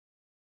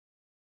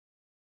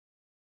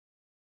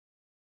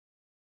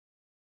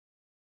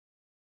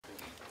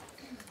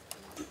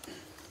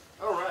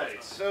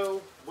Alright,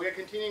 so we're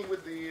continuing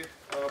with the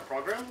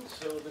program.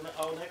 So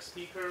our next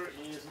speaker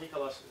is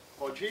Nicholas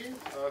Oggi,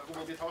 who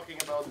will be talking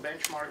about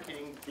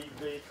benchmarking, big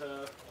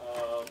data,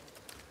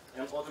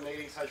 and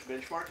automating such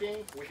benchmarking,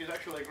 which is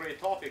actually a great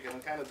topic and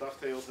it kind of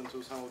dovetails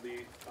into some of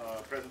the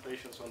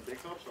presentations on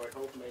BigTop. So I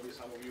hope maybe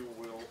some of you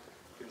will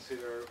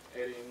consider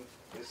adding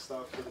this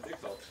stuff to the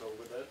BigTop. So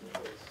with that,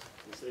 Nicholas,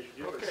 the stage is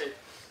yours. Okay,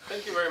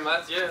 thank you very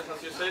much. Yes,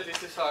 as you said,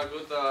 this is a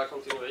good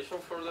continuation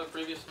for the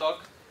previous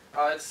talk.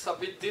 It's a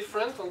bit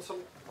different on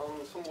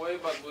some way,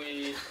 but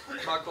we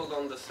tackled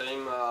on the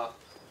same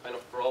kind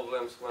of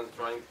problems when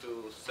trying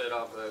to set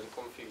up and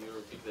configure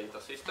big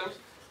data systems.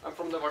 I'm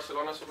from the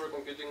Barcelona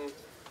Supercomputing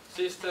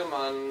System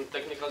and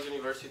Technical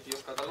University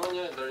of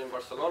Catalonia, there in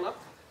Barcelona.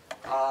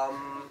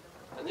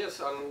 And yes,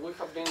 and we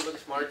have been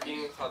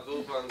benchmarking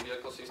Hadoop and the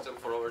ecosystem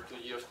for over 2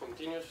 years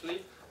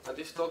continuously. And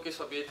this talk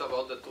is a bit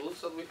about the tools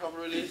that we have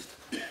released,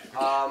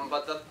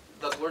 but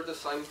that were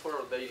designed for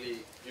our daily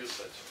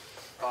usage.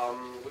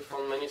 We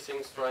found many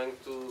things trying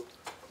to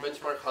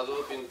benchmark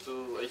Hadoop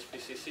into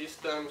HPC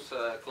systems,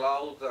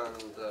 cloud,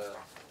 and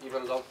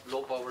even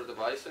low-power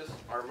devices,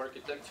 ARM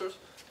architectures.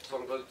 So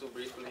I'm going to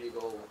briefly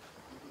go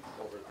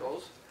over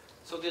those.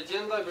 So the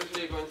agenda, I'm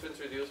briefly going to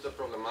introduce the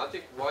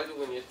problematic. Why do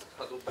we need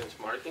Hadoop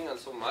benchmarking and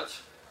so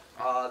much?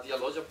 The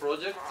Aloja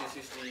project,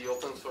 this is the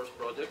open source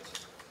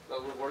project that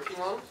we're working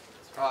on.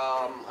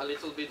 A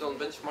little bit on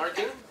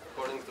benchmarking,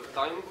 according to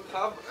time we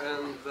have,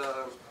 and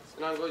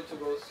I'm going to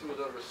go through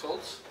the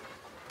results.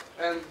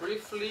 And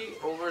briefly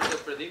over the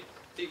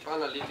predictive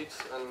analytics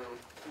and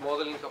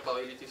modeling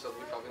capabilities that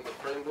we have in the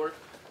framework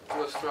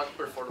to extract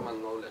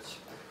performance knowledge.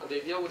 And the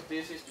idea with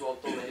this is to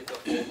automate the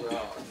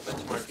whole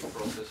benchmarking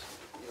process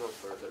even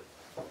further.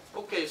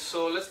 Okay,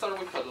 so let's start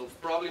with Hadoop.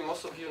 Probably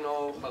most of you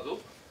know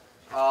Hadoop.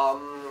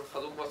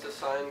 Hadoop was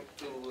designed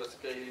to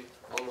scale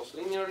almost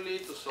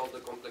linearly to solve the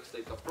complex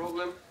data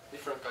problem,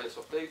 different kinds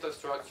of data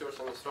structures,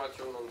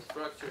 unstructured,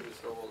 non-structured, we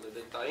throw all the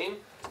data in.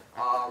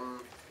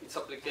 Its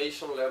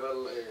application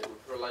level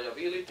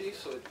reliability,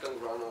 so it can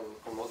run on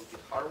commodity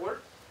hardware.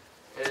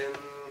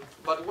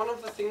 But one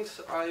of the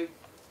things I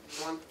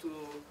want to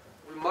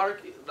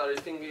remark that I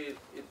think it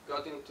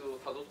got into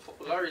Hadoop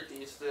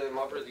popularity is the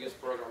MapReduce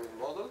programming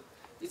model.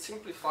 It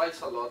simplifies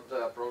a lot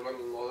the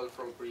programming model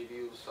from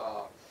previous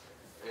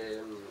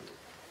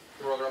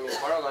programming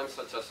paradigms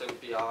such as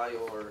MPI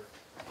or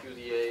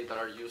QDA that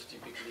are used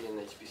typically in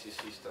HPC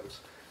systems.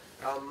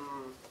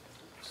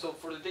 So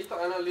for the data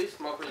analyst,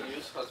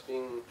 MapReduce has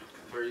been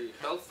very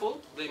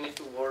helpful. They need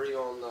to worry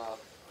on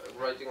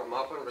writing a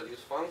map and reduce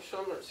function,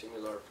 or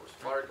similar for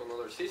Spark on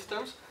other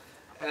systems.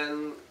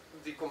 And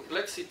the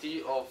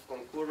complexity of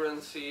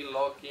concurrency,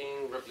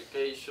 locking,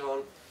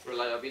 replication,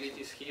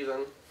 reliability is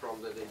hidden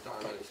from the data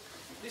analyst.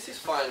 This is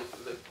fine.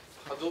 The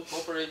Hadoop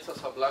operates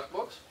as a black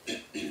box.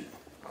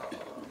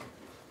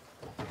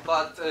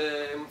 But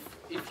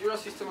if you're a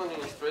system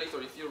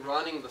administrator, if you're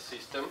running the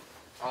system,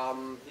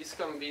 this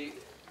can be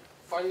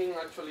finding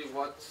actually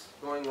what's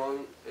going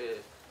on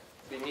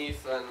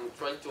beneath and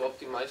trying to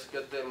optimize,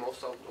 get the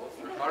most out of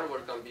your hardware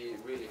can be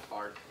really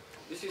hard.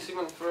 This is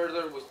even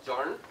further with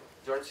Yarn.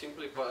 Yarn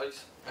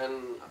simplifies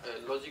and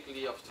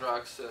logically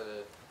abstracts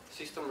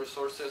system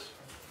resources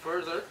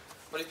further.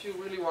 But if you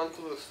really want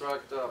to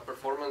extract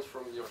performance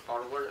from your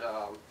hardware,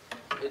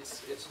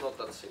 it's not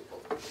that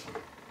simple.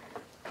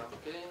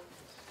 Okay.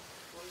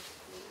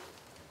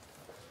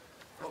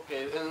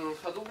 Okay, and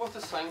Hadoop was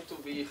designed to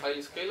be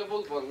highly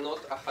scalable, but not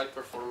a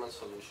high-performance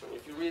solution.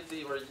 If you read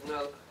the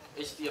original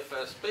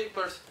HDFS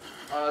papers,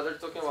 they're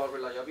talking about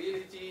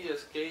reliability,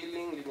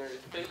 scaling, linear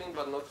scaling,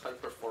 but not high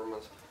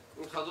performance.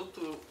 In Hadoop,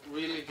 to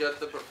really get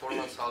the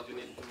performance out, you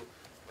need to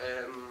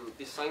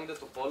design the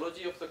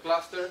topology of the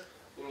cluster.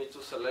 You need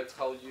to select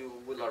how you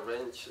will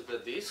arrange the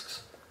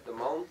disks, the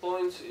mount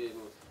points.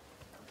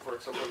 For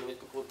example, you need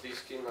to put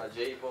disk in a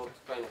JBOD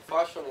kind of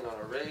fashion, in an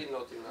array,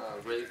 not in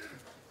a RAID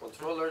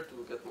controller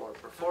to get more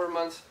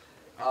performance.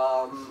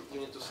 You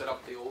need to set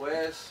up the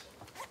OS,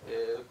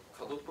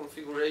 Hadoop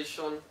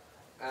configuration,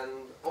 and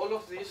all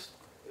of this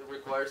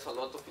requires a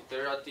lot of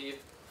iterative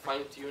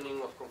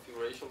fine-tuning of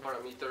configuration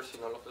parameters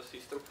in all of the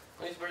system,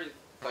 and it's very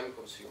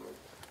time-consuming.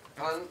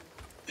 And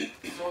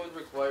so it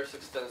requires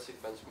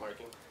extensive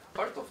benchmarking.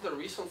 Part of the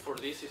reason for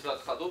this is that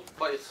Hadoop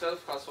by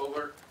itself has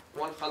over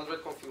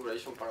 100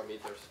 configuration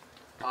parameters.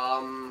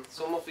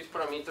 Some of these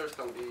parameters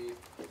can be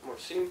more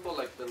simple,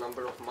 like the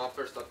number of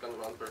mappers that can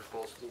run per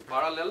host in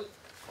parallel,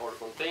 or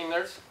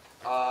containers.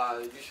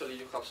 Usually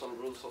you have some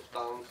rules of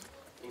thumb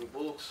in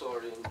books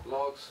or in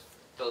blogs.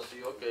 Tells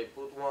you, okay,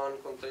 put one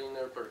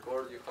container per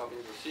core you have in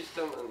the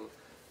system, and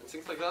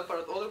things like that.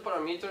 But other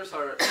parameters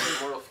are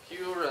more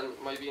obscure and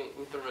might be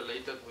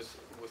interrelated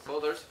with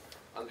others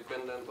and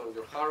dependent on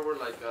your hardware,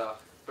 like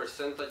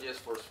percentages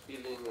for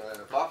spilling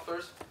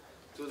buffers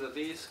to the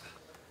disk.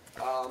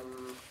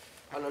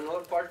 And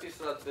another part is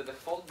that the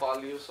default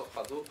values of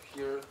Hadoop,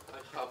 here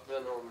I have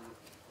them on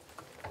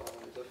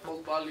the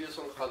default values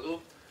on Hadoop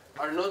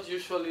are not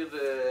usually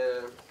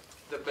the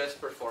best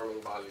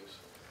performing values.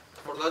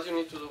 For that you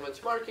need to do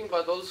benchmarking,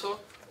 but also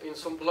in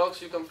some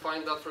blocks you can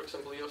find that, for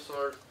example, you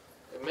stored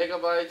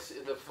megabytes,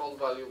 the default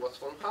value was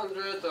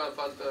 100,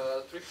 but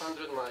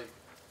 300 might,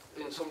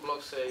 in some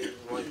blocks, say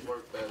might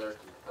work better.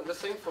 And the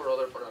same for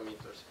other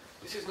parameters.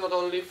 This is not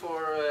only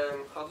for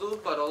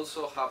Hadoop, but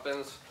also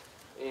happens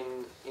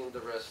in the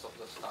rest of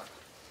the stack.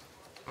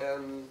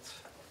 And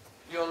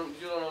you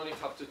don't only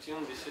have to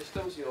tune these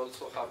systems, you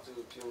also have to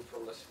tune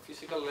from the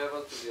physical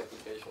level to the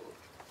application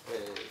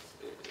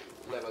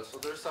level. So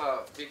there's a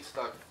big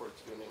stack for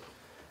tuning.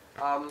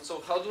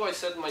 So how do I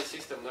set my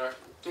system? There are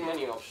too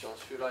many options.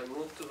 Should I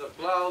move to the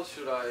cloud?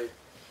 Should I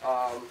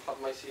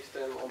have my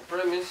system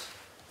on-premise?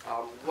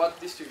 What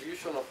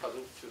distribution of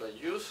Hadoop should I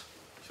use?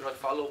 Should I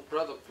follow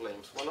product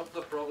claims? One of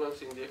the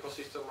problems in the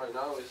ecosystem right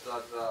now is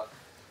that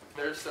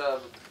there's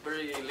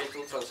very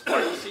little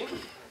transparency.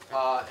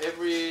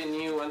 Every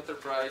new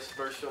enterprise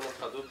version of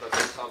Hadoop that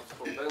comes out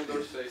from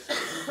vendors is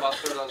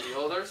faster than the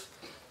others.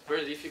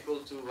 Very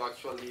difficult to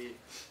actually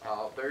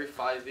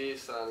verify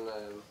this and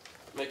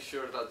make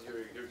sure that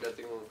you're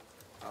getting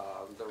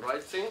the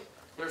right thing.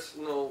 There's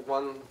no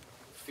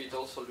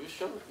one-fit-all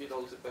solution. It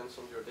all depends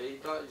on your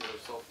data, your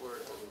software,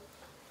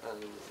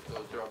 and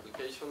your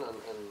application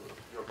and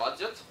your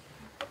budget.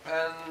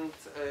 And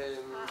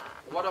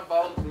what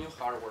about new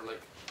hardware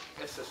like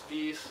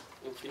SSDs,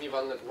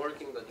 InfiniBand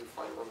networking that you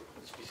find on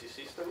HPC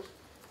systems,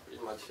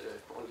 pretty much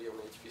only on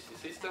HPC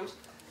systems?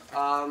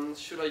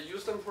 Should I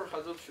use them for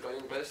Hadoop? Should I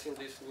invest in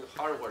this new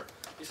hardware?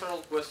 These are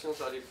all questions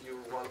that if you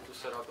want to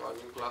set up a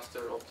new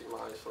cluster,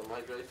 optimize or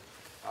migrate,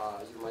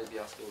 you might be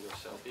asking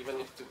yourself, even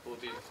if to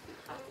put it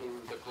in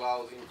the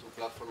cloud into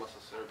platform as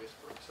a service,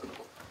 for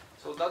example.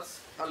 So that's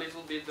a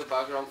little bit the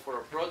background for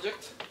our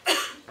project.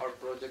 Our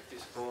project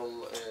is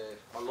called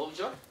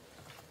Aw1126,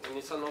 and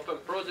it's an open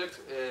project,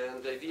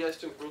 and the idea is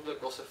to improve the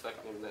cost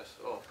effectiveness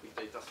of big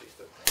data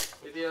systems.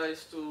 The idea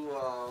is to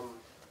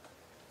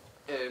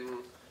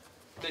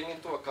take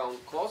into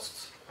account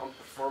costs and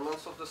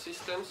performance of the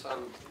systems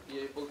and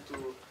be able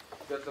to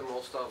get the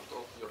most out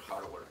of your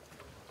hardware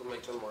to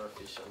make them more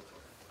efficient.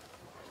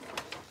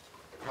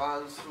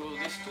 And through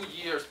these 2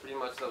 years pretty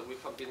much that we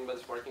have been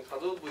benchmarking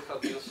Hadoop, we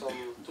have built some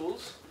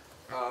tools,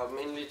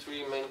 mainly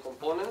 3 main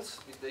components,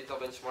 big data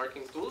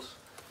benchmarking tools,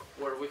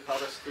 where we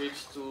have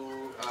scripts to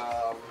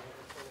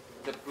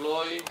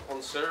deploy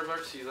on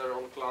servers, either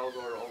on cloud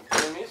or on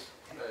premise,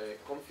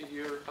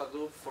 configure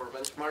Hadoop for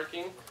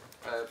benchmarking,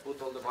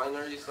 put all the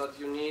binaries that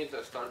you need,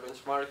 start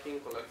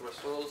benchmarking, collect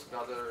results,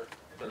 gather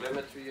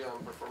telemetry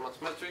and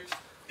performance metrics,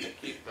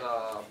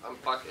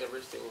 and pack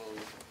everything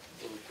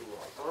into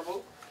a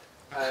tarball.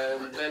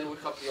 And then we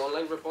have the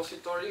online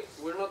repository.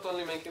 We're not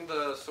only making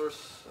the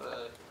source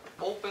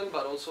open,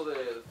 but also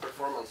the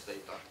performance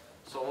data.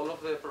 So all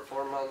of the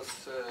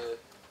performance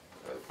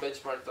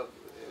benchmark,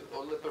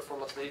 all the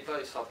performance data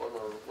is up on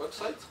our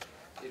website.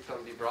 It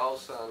can be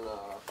browsed and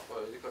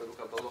you can look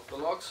at all of the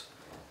logs.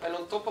 And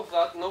on top of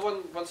that, no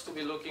one wants to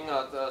be looking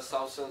at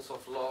thousands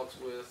of logs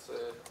with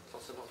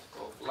thousands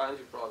of lines.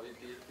 You probably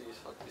did this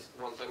at least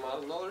one time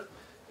or another.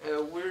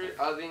 We're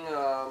adding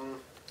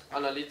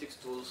analytics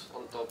tools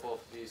on top of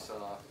this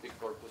big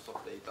corpus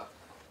of data.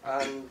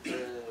 And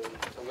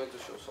I'm going to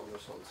show some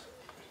results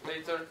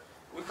later.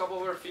 We have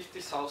over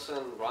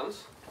 50,000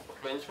 runs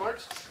of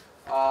benchmarks.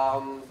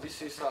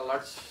 This is a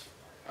large,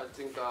 I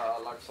think,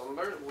 a large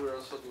number. We're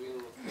also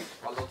doing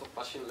a lot of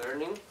machine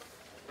learning.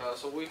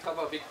 So we have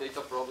a big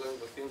data problem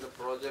within the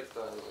project,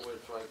 and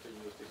we're trying to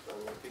use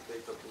different big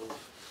data tools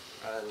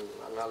and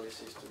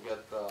analysis to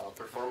get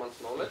performance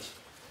knowledge.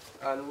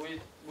 And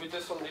we do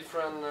some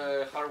different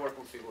hardware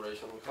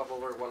configuration. We have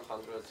over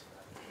 100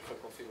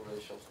 different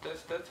configurations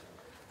tested.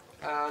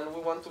 And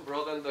we want to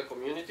broaden the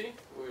community.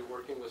 We're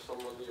working with some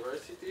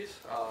universities,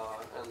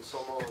 and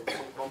some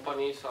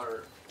companies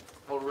are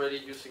already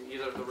using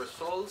either the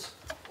results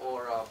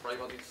or a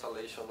private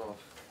installation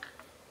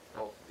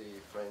of the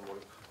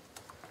framework.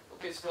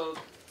 Okay, so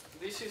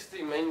this is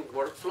the main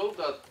workflow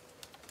that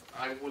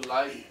I would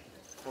like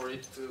for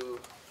it to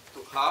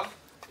have.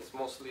 It's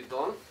mostly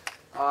done.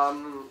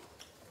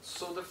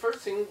 So the first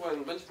thing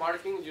when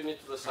benchmarking, you need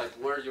to decide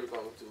where you're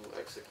going to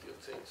execute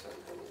things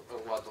and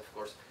what, of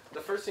course.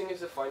 The first thing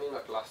is defining a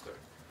cluster.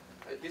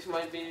 This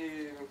might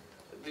be,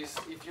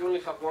 if you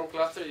only have one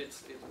cluster, it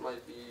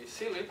might be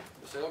silly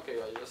to say, okay,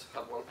 I just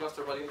have one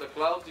cluster, but in the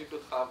cloud you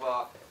could have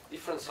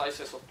different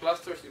sizes of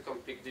clusters. You can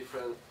pick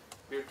different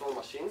virtual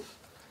machines.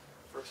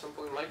 For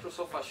example, in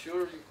Microsoft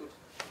Azure, you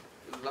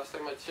could, last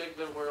time I checked,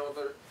 there were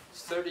over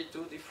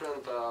 32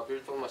 different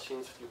virtual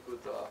machines you could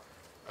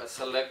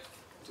select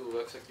to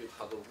execute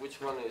Hadoop.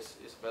 Which one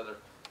is better?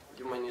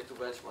 You might need to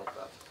benchmark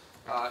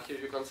that. Here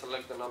you can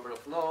select the number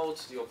of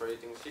nodes, the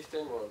operating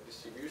system or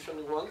distribution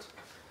you want.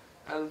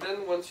 And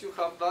then once you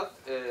have that,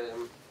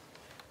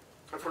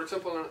 for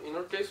example, in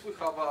our case, we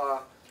have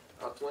a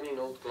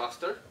 20-node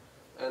cluster.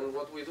 And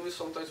what we do is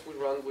sometimes we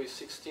run with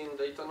 16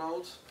 data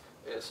nodes.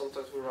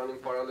 Sometimes we run in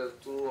parallel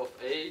 2 of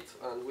 8,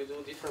 and we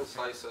do different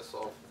sizes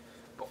of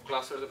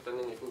clusters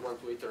depending if we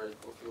want to iterate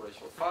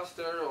configuration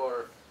faster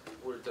or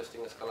we're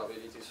testing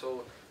scalability.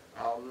 So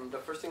The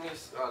first thing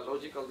is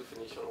logical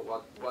definition of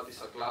what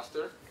is a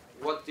cluster,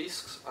 what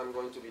disks I'm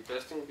going to be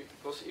testing,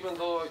 because even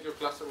though your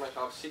cluster might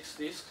have 6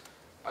 disks,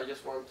 I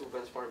just want to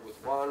benchmark with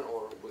 1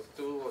 or with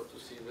 2 or to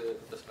see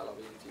the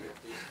scalability of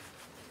this,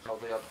 how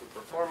they have good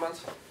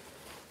performance.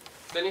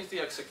 Then is the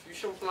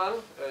execution plan,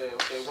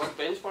 okay, what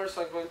benchmarks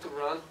I'm going to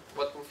run,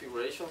 what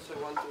configurations I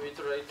want to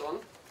iterate on.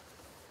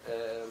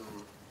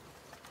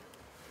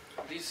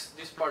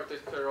 This part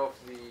takes care of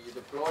the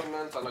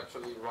deployment and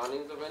actually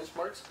running the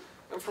benchmarks.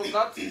 And from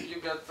that, you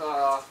get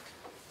the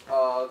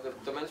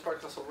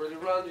benchmark has already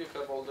run, you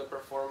have all the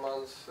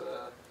performance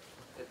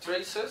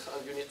traces,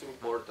 and you need to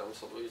import them.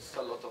 So it's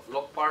a lot of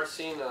log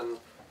parsing, and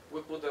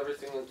we put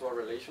everything into a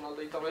relational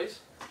database.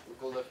 We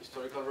call the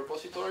historical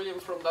repository,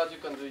 and from that you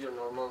can do your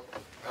normal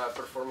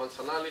performance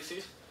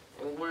analysis.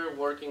 And we're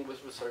working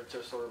with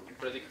researchers on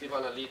predictive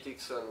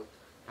analytics and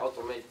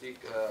automatic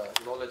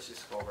knowledge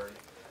discovery.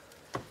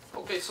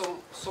 Okay, so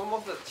some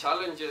of the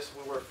challenges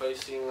we were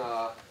facing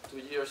 2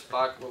 years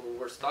back when we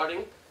were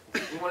starting,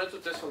 we wanted to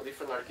test on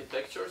different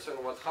architectures,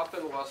 and what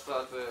happened was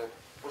that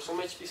for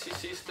some HPC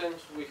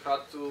systems we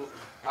had to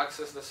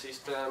access the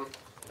system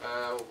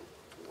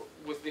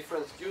with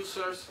different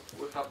users.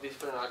 We have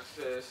different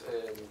access,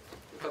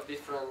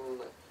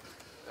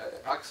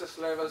 access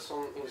levels.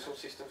 In some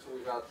systems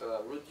we got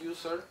a root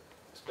user,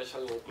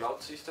 especially in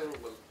cloud systems.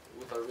 Well,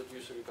 with a root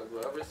user you can do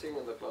everything,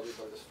 and the cloud you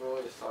can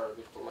destroy, start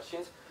virtual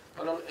machines.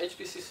 And on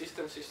HPC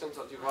systems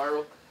that you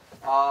borrow,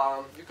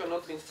 you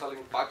cannot install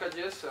in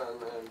packages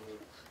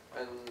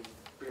and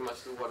pretty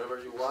much do whatever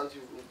you want.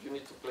 You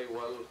need to play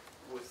well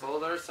with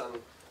others, and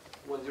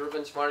when you're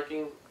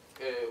benchmarking,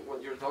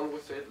 when you're done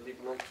with it,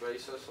 leave no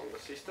traces on the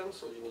system,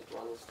 so you need to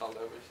uninstall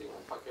everything,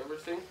 unpack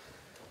everything.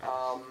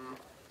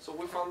 So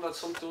we found that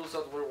some tools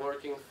that were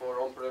working for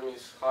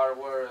on-premise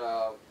hardware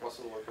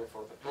wasn't working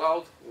for the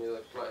cloud. We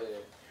needed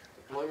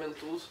deployment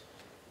tools.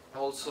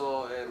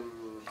 Also,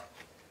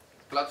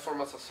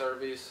 platform as a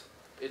service,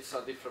 it's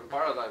a different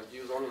paradigm.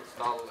 You don't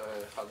install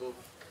Hadoop,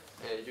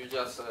 you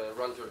just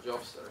run your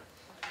jobs there.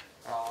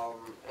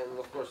 And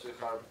of course, we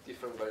have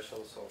different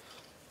versions of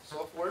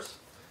softwares.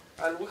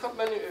 And we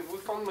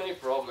found many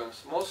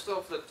problems. Most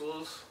of the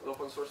tools,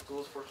 open source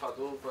tools for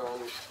Hadoop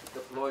and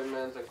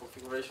deployment and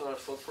configuration are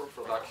sold for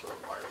production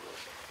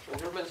environments. When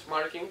you're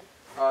benchmarking,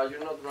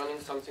 you're not running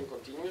something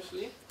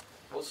continuously.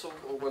 Also,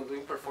 when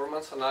doing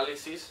performance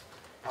analysis,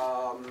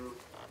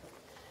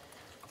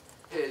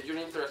 you're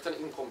interested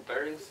in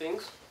comparing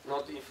things,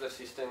 not if the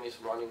system is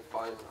running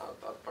fine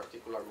at a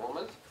particular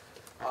moment.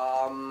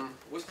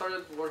 We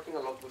started working a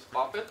lot with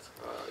Puppet,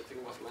 I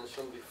think it was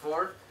mentioned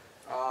before.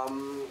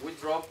 We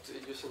dropped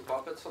using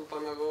Puppet some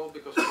time ago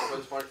because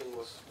benchmarking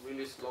was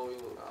really slowing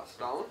us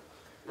down.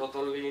 Not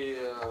only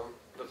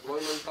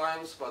deployment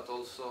times, but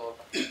also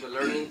the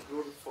learning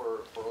curve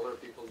for other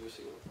people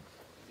using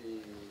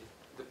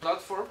the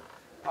platform.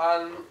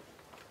 And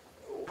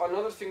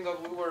another thing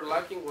that we were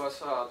lacking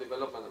was a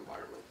development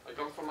environment. I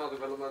come from a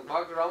development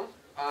background,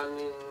 and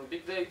in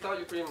big data,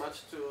 you pretty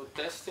much to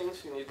test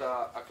things, you need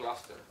a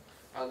cluster.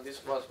 And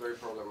this was very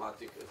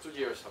problematic 2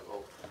 years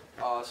ago.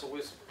 So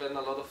we spent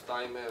a lot of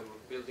time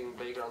building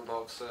background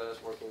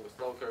boxes, working with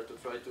Docker to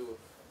try to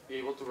be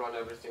able to run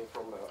everything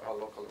from a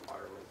local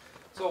environment.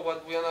 So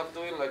what we end up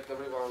doing, like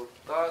everyone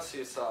does,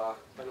 is a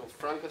kind of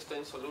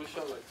Frankenstein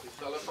solution, like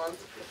this elephant.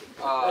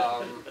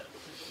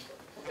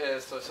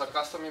 So it's a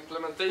custom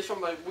implementation,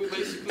 but we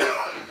basically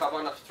have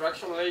an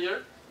abstraction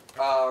layer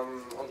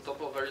on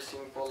top of very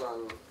simple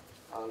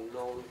and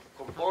known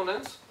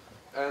components,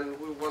 and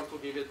we want to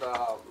give it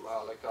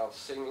like a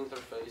same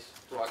interface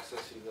to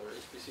access either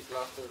HPC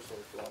clusters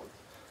or cloud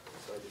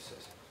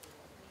services.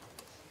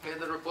 Okay,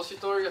 the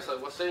repository, as I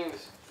was saying,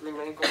 is 3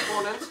 main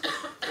components.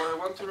 What I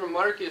want to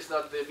remark is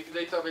that the big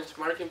data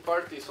benchmarking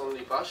part is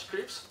only bash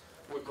scripts.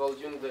 We call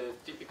the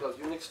typical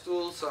Unix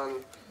tools,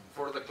 and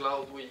for the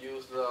cloud we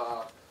use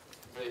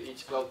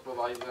each cloud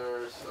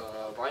provider's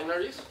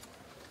binaries.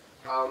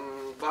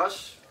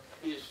 Bash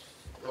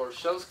or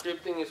shell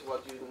scripting is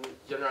what you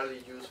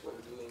generally use when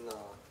doing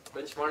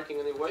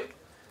benchmarking anyway.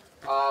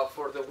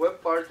 For the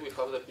web part, we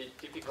have the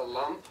typical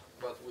LAMP,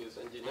 but with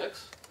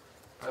Nginx.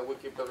 We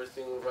keep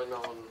everything right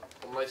now on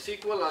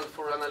MySQL, and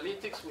for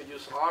analytics, we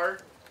use R,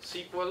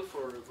 SQL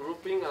for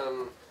grouping,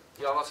 and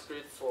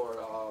JavaScript for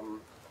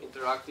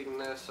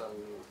interactiveness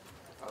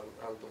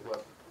and the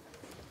web.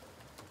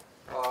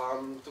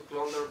 To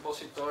clone the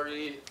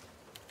repository,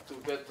 to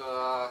get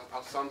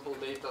a sample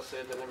data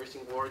set and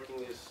everything working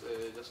is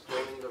just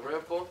cloning the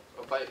repo.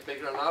 By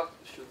background app,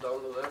 you should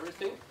download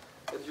everything.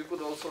 And you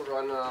could also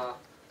run a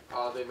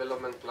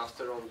development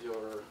cluster on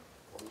your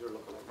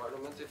local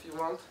environment if you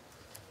want.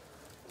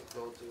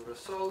 Go to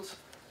results.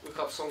 We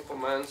have some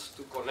commands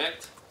to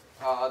connect.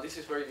 This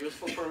is very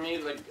useful for me.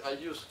 Like I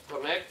use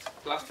connect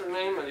cluster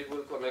name, and it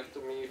will connect to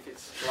me if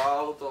it's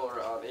cloud or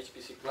an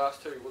HPC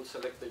cluster. It will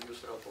select the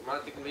user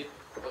automatically.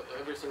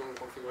 Everything in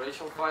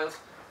configuration files.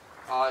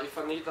 If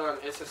I need an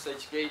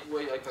SSH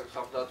gateway, I can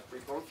have that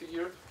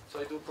pre-configured.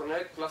 So I do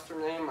connect cluster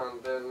name,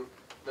 and then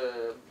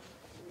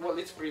well,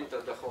 it's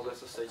printed, the whole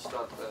SSH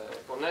that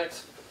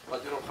connects,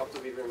 but you don't have to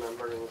be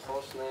remembering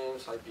host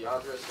names, IP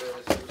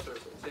addresses, users,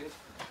 and things.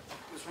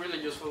 It's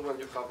really useful when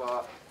you have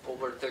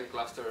over 10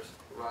 clusters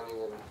running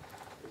in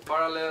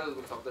parallel.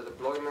 We have the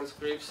deployment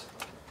scripts,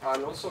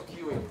 and also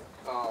queuing.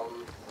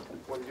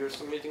 When you're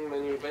submitting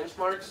many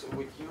benchmarks,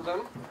 we queue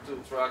them to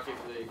track if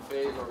they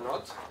fail or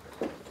not.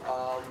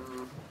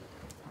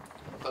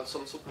 And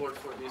some support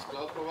for these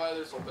cloud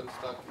providers.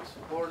 OpenStack is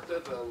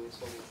supported, and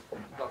some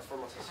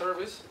platform as a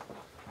service.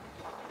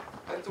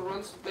 And to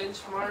run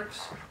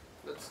benchmarks,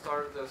 let's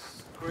start the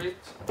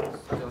script.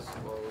 It's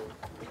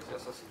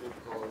just a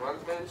script called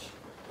runbench.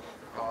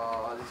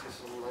 This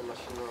is on my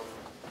machine.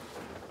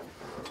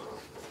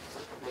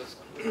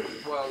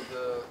 Well,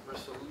 the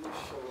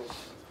resolution is.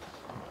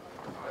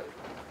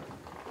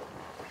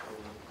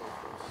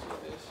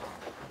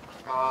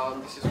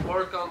 This is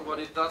work on what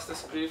it does. The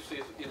script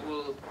is it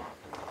will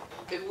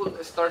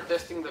start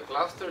testing the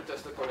cluster,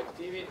 test the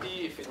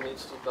connectivity. If it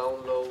needs to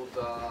download,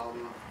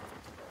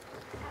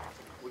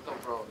 we can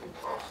probably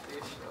pause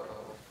this.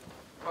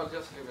 I'll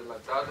just leave it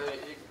like that.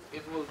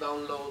 It will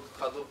download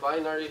Hadoop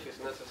binary if it's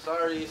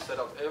necessary. Set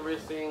up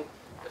everything.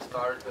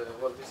 Start.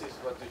 Well, this is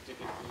what you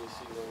typically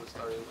see when we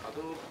start in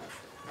Hadoop.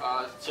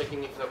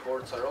 Checking if the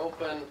ports are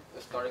open.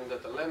 Starting the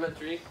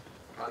telemetry.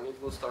 And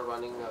it will start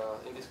running,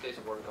 in this case,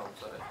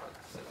 workouts that I had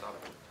set up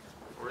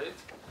for it.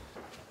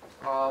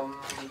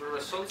 The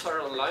results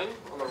are online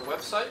on our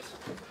website.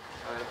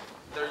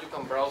 There you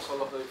can browse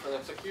all of the different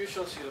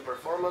executions, see the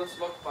performance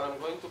log, but I'm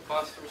going to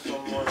pass through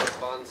some more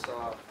advanced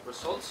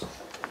results.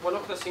 One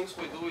of the things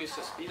we do is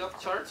speed up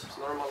charts,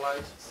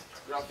 normalized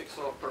graphics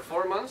of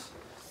performance.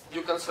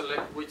 You can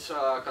select which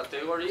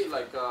category,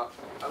 like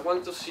I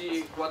want to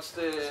see what's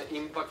the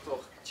impact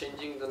of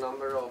changing the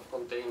number of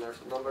containers,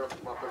 number of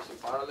mappers in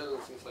parallel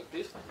and things like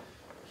this.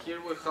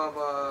 Here we have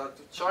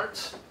two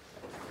charts.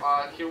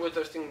 Here we're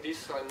testing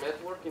disk and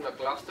network in a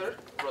cluster.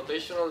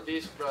 Rotational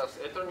disk plus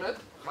Ethernet,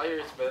 higher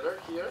is better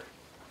here.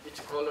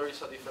 Each color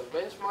is a different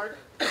benchmark.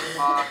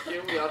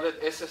 Here we added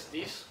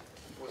SSDs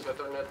with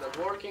Ethernet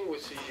networking. We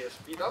see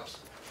speed ups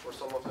for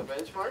some of the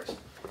benchmarks.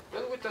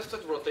 Then we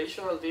tested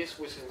rotational disk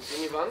with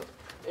InfiniBand,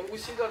 and we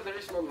see that there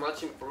is not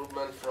much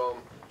improvement from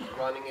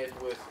running it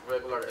with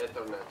regular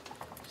Ethernet.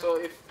 So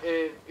if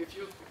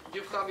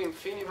you have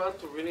InfiniBand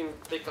to really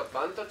take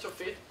advantage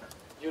of it,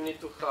 you need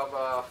to have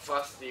a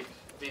fast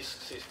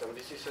disk system.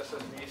 This is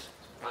SSDs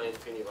and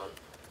InfiniBand.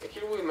 And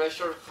here we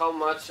measure how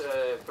much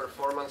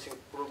performance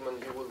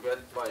improvement you will get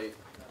by,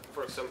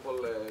 for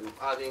example,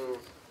 adding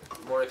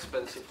more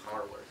expensive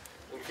hardware.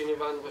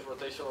 InfiniBand with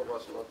rotational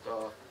was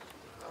not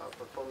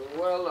performing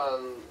well,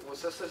 and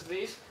with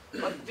SSDs,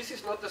 but this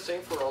is not the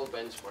same for all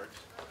benchmarks.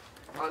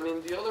 And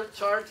in the other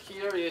chart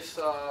here is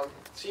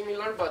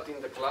similar, but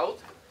in the cloud.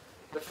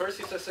 The first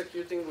is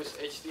executing with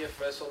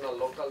HDFS on a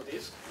local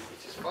disk,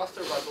 which is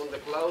faster, but on the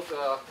cloud,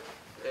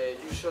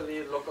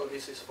 usually local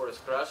disk is for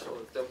scratch or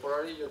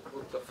temporary. You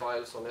put the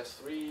files on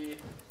S3,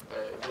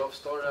 blob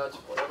storage,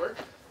 whatever.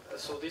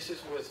 So this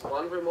is with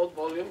one remote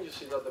volume. You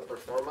see that the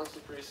performance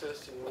decreases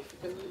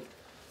significantly.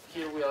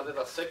 Here we added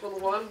a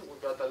second one. We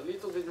got a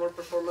little bit more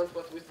performance,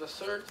 but with the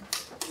third,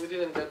 we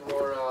didn't get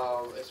more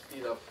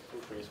speed up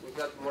increase. We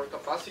got more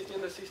capacity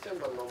in the system,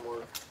 but no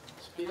more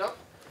speed up.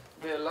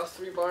 The last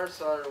three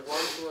bars are 1,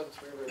 2, and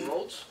 3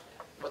 remotes,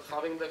 but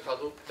having the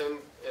Hadoop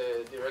temp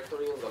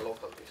directory in the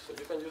local disk. So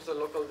you can use the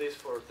local disk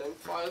for temp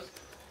files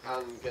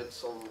and get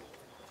some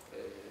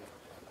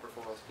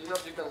performance speed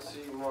up. You can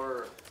see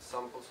more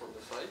samples on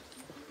the site.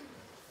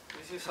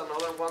 This is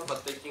another one,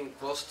 but taking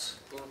costs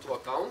into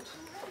account.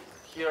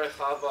 Here I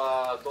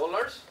have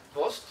dollars,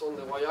 cost on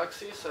the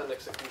y-axis, and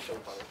execution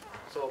time.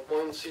 So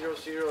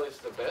 0.00 is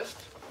the best.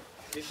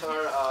 These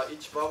are,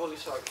 each bubble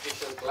is a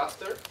different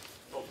cluster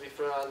of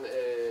different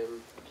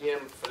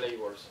VM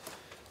flavors.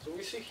 So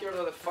we see here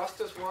that the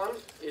fastest one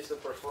is the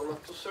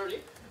performance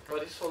 230,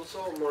 but it's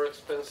also more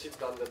expensive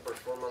than the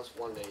performance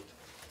 18,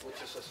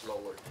 which is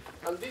slower.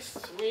 And these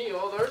three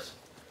others,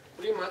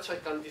 pretty much I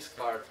can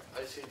discard.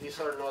 I see these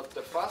are not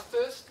the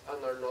fastest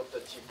and are not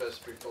the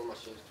cheapest virtual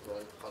machines to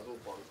run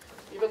Hadoop on.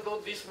 Even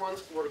though these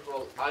ones were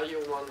called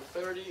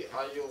Aw1130,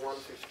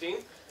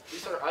 Aw1115,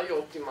 these are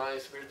IO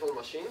optimized virtual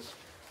machines,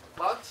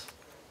 but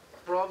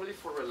probably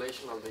for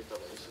relational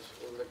databases.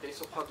 In the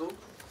case of Hadoop,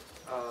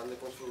 the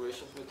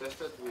configurations we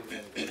tested, we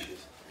didn't get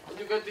this. And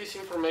you get this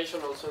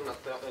information also in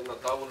a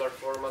tabular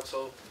format.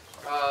 So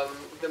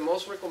the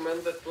most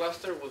recommended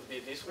cluster would be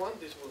this one.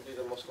 This will be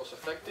the most cost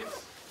effective.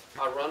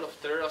 A run of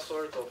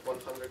TerraSort of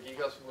 100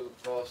 gigas will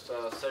cost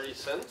 30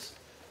 cents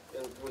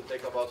and will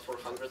take about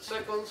 400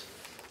 seconds.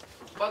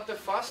 But the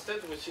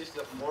fastest, which is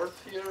the fourth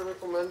here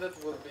recommended,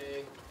 will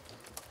be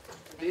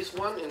this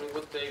one, and it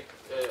would take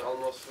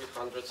almost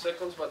 300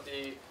 seconds, but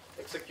the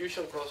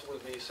execution cost will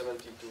be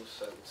 72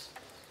 cents.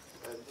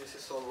 And this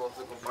is some of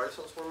the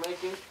comparisons we're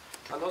making.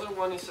 Another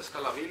one is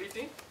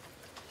scalability.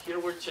 Here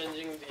we're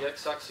changing the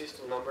x-axis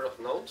to number of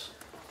nodes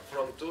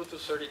from 2 to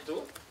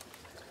 32.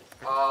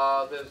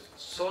 The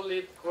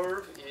solid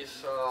curve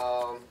is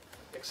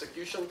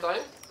execution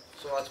time.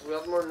 So as we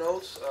add more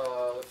nodes,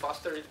 the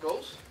faster it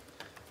goes.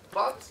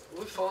 But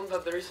we found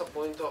that there is a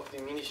point of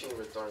diminishing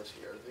returns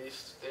here.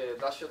 This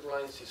dashed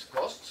lines is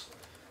costs.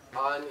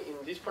 And in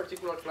this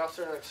particular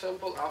cluster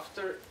example,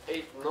 after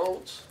 8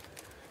 nodes,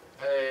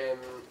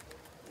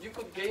 you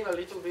could gain a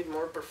little bit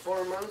more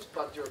performance,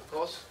 but your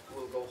cost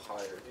will go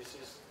higher. This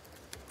is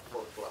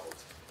for cloud.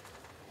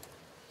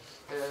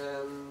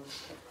 And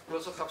we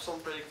also have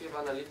some predictive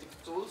analytic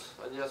tools.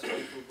 I just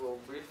want to go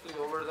briefly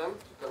over them.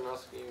 You can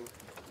ask me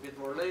a bit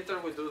more later.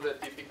 We do the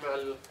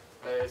typical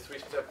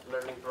 3-step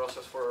learning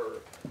process for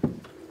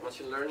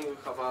machine learning.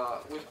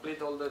 We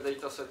split all the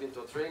data set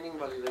into a training,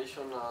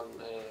 validation,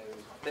 and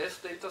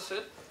test data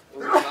set.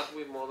 And with that,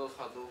 we model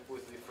Hadoop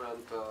with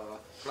different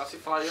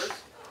classifiers.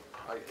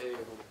 I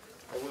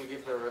will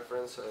give the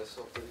references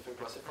of the different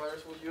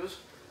classifiers we use.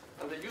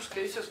 And the use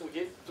cases we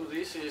give to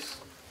this is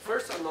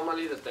first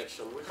anomaly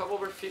detection. We have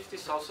over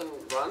 50,000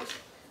 runs,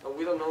 and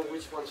we don't know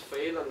which ones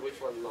fail and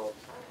which ones not.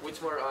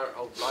 Which one are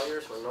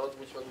outliers or not,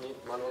 which one need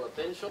manual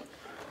attention.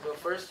 The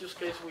first use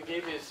case we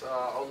give is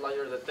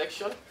outlier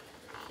detection.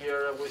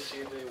 Here we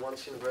see the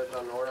ones in red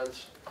and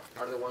orange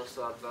are the ones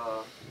that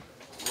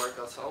mark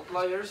as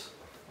outliers.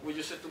 We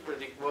use it to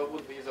predict what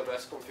would be the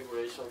best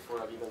configuration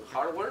for a given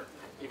hardware,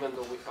 even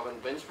though we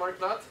haven't benchmarked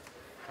that.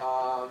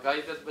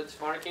 Guided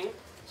benchmarking.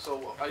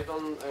 So I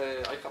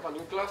have a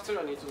new cluster,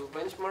 I need to do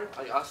benchmark.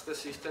 I ask the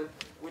system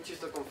which is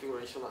the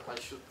configuration I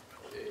should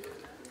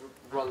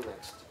run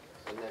next,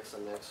 and next,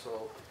 and next.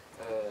 So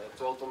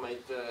to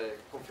automate the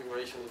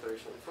configuration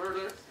iteration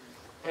further.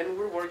 And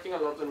we're working a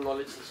lot on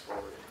knowledge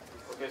discovery.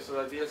 Okay, so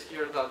the idea is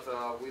here that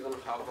we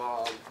don't have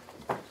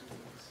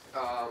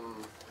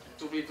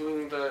to be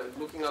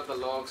looking at the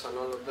logs and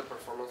all of the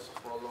performance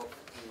of all of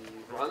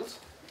the runs,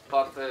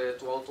 but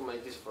to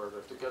automate this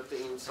further, to get the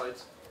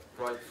insights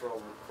right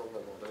from the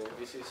model. And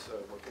this is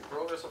work in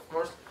progress, of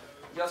course.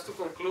 Just to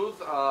conclude,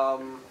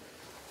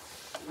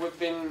 we've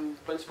been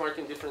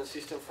benchmarking different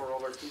systems for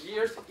over 2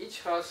 years.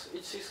 Each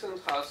system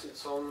has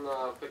its own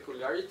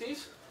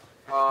peculiarities.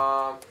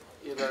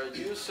 Either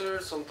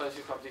users, sometimes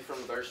you have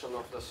different versions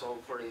of the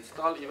software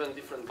installed, even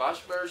different bash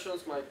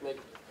versions might make.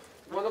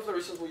 One of the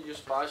reasons we use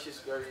bash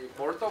is very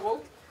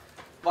portable,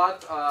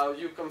 but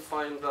you can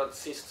find that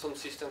some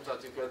systems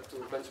that you get to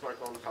benchmark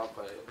on have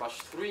a bash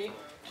 3,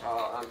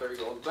 a very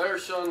old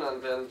version,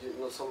 and then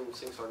some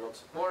things are not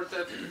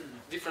supported.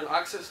 Different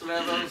access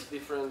levels,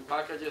 different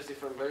packages,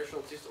 different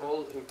versions, this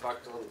all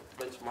impact on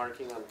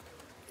benchmarking, and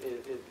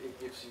it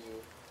gives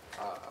you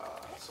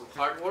some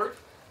hard work.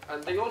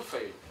 And they all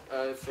fail.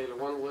 Fail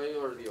one way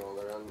or the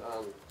other,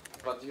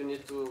 but you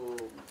need to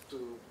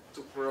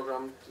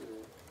program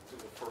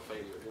for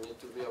failure. You need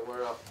to be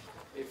aware of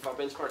if a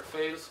benchmark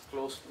fails,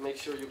 make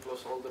sure you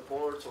close all the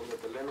ports, all the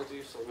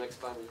telemetry, so next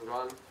time you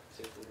run,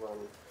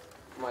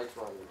 might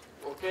run.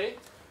 Okay.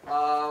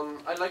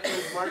 I like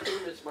benchmarking.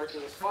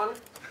 Benchmarking is fun.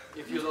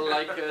 If you don't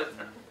like it,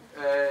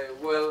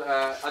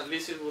 at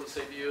least it will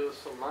save you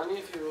some money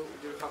if you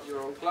have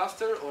your own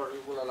cluster, or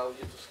it will allow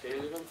you to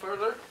scale even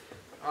further.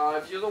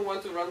 If you don't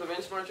want to run the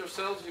benchmark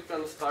yourself, you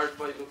can start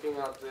by looking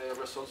at the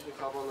results we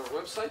have on our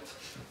website.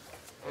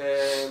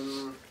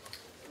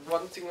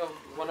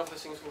 One of the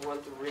things we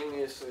want to bring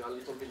is a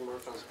little bit more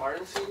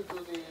transparency into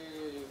the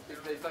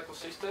big data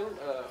ecosystem,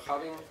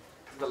 having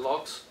the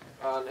logs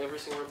and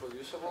everything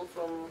reproducible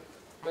from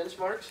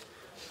benchmarks.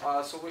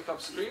 So we have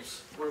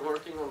scripts. We're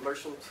working on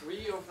version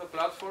 3 of the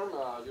platform.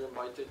 You're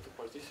invited to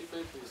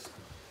participate. Please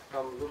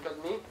come look at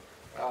me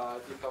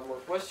if you have more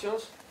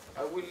questions.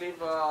 I will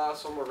leave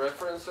some more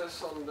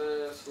references on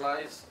the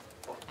slides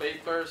of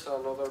papers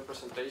and other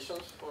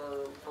presentations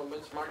from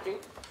benchmarking.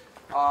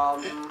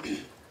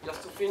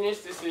 Just to finish,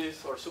 this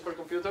is our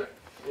supercomputer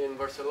in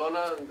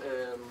Barcelona,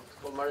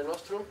 called Mare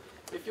Nostrum.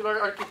 If you like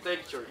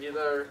architecture,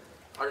 either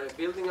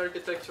building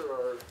architecture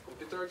or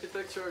computer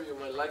architecture, you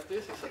might like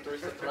this. It's a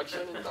tourist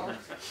attraction in town.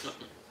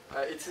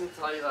 It's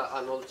inside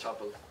an old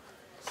chapel.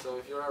 So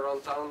if you're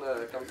around town,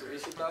 come to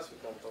visit us. We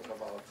can talk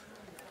about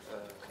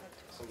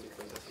some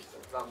different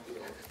systems. That would be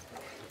all.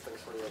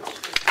 Thanks for your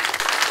attention.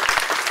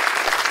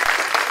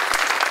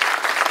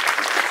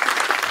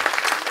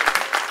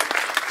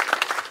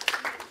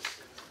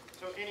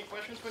 So any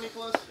questions for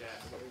Nicholas?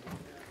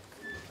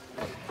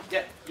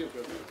 Yeah, you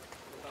go.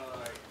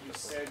 You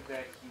said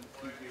that you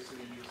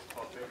previously used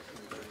Puppet.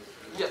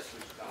 Yes.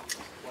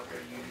 What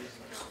are you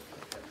using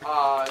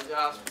now?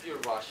 Just pure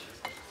bash.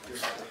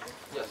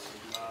 Yes.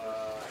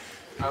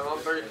 I'm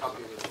very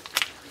happy with it.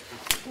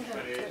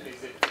 But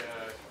is it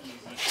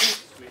easy to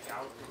switch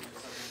out to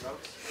something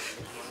else?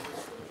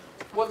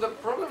 Well, the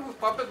problem with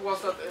Puppet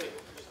was that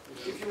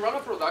if you run a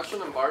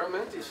production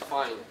environment, it's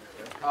fine.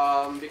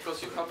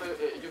 Because you have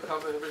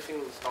everything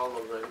installed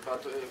already.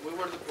 But we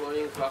were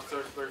deploying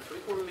clusters very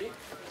frequently,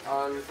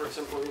 and for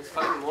example,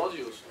 installing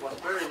modules was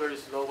very, very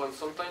slow. And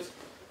sometimes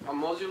a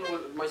module,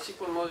 my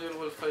SQL module,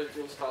 will fail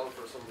to install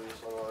for some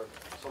reason, or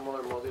some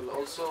other module.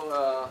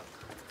 Also,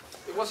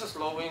 it was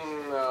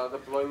slowing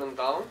deployment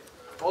down.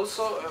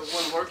 Also,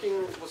 when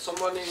working with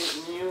somebody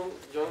new,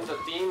 joined the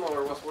team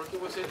or was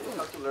working with it, you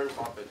have to learn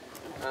Puppet.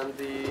 And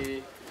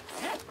the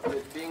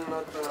being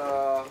not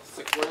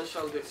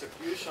sequential, the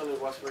execution,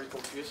 it was very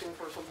confusing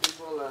for some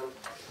people. And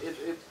in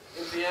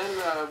the end,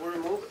 we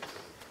removed.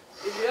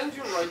 In the end,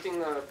 you're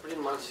writing pretty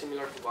much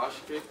similar to Bash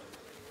script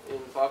in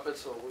Puppet,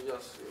 so we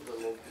just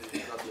removed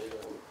that later.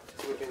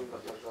 We've been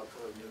like that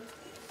for a year.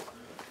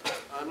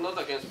 I'm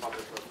not against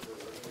Puppet, but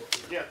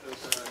Yeah.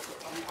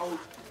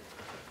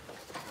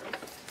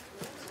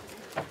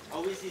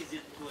 How easy is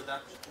it to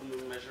adapt to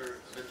measure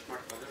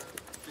benchmark value?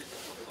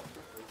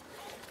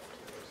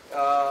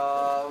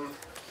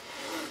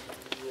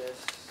 Yes.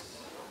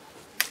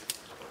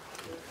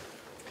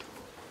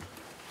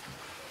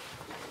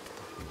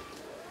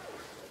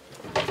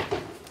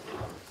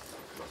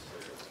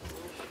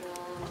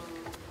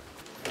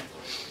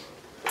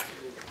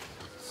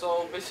 So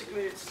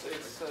basically, it's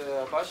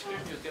Bash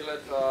script. You tell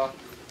it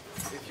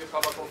if you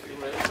have a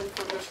configuration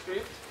for your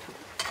script,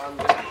 and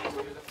then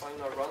you define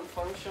a run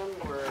function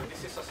where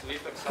this is a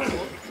sleep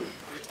example,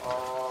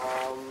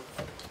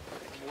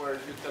 where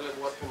you tell it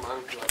what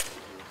command to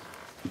execute.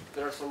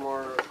 There are some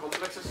more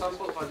complex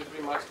examples, but you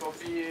pretty much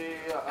copy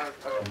a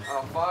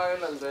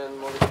file and then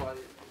modify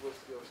with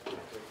your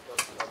script.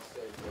 That's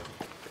the idea.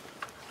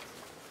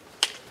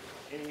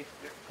 Any?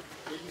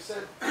 You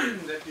said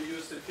that you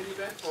used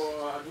InfiniBand for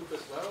Hadoop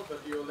as well, but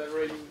you're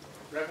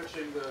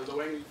leveraging the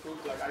low-hanging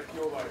fruit like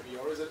IPO or IB,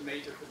 or is it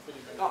native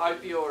InfiniBand? No,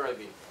 IPO or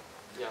IB.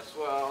 Yes,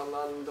 well,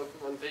 on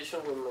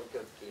documentation we make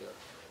it clear.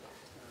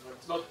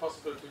 It's not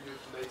possible to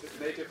use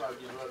native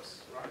IB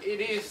verbs, right?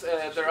 It is.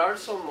 There are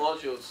some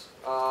modules.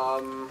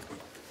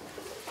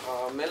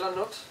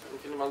 Mellanox,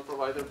 InfiniBand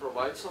provider,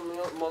 provides some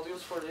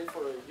modules for it,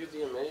 for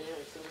UDMA,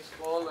 I think it's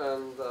called,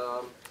 and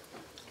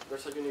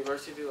there's a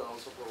university that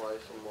also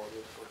provides some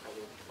modules for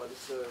Hadoop, but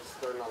it's a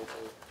external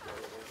thing.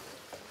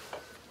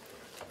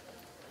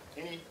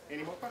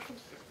 Any more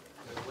questions?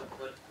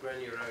 What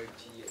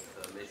granularity of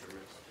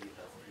measurements do you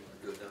have to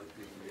go down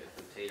to the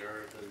container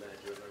and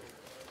measure?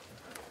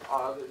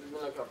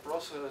 Like a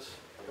process,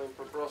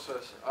 per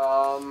process.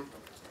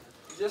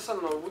 Yes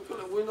and no.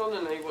 We don't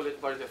enable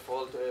it by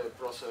default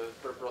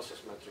per process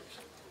metrics.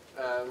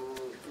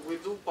 We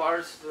do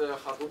parse the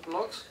Hadoop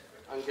logs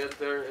and get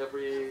there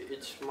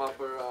each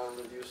mapper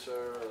and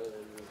user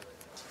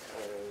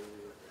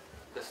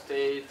the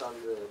state and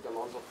the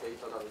amount of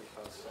data that it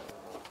has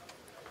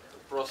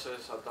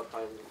processed at that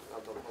point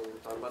in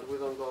time. But we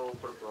don't go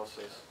per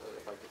process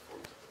by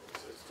default.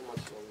 It's too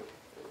much longer.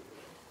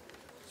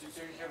 So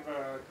you have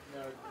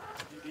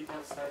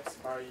detailed stats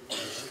by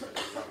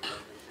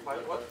By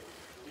what?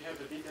 Do you have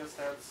the detailed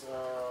stats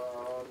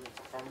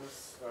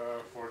performance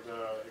for the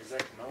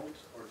exact node,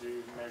 or do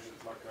you measure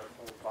it like a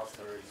whole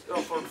cluster? No,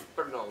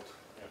 per node.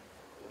 Yeah.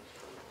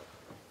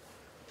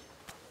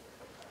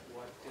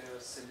 What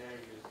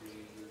scenarios do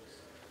you use?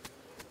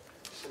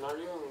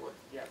 Scenario and what?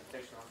 Yeah,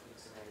 technology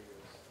scenarios.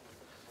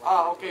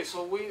 Okay,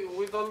 so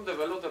we don't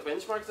develop the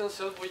benchmarks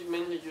themselves, we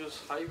mainly use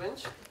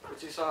HighBench,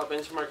 which is a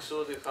benchmark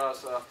suite. It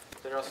has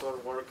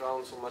Terraform work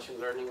counts, some machine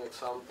learning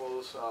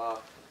examples,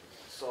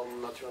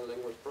 some natural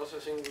language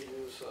processing. We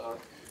use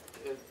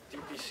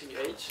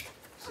TPCH,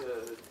 it's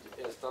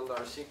a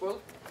standard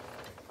SQL,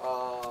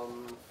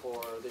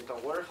 for data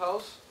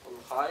warehouse on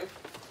Hive.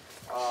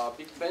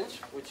 BigBench,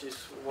 which is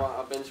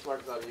a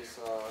benchmark that is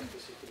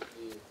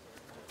specifically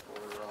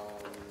for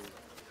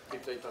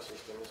big data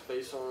system. It's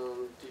based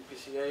on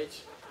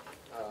TPCH,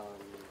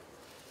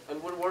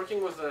 and we're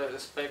working with the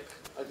spec.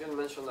 I didn't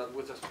mention that,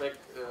 with the spec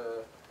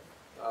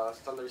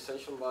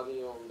standardization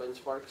body on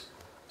benchmarks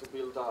to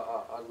build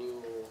a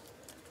new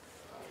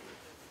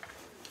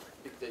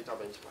big data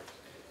benchmark.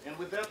 And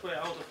with that, we're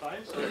out of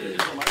time, so thank you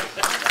so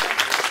much.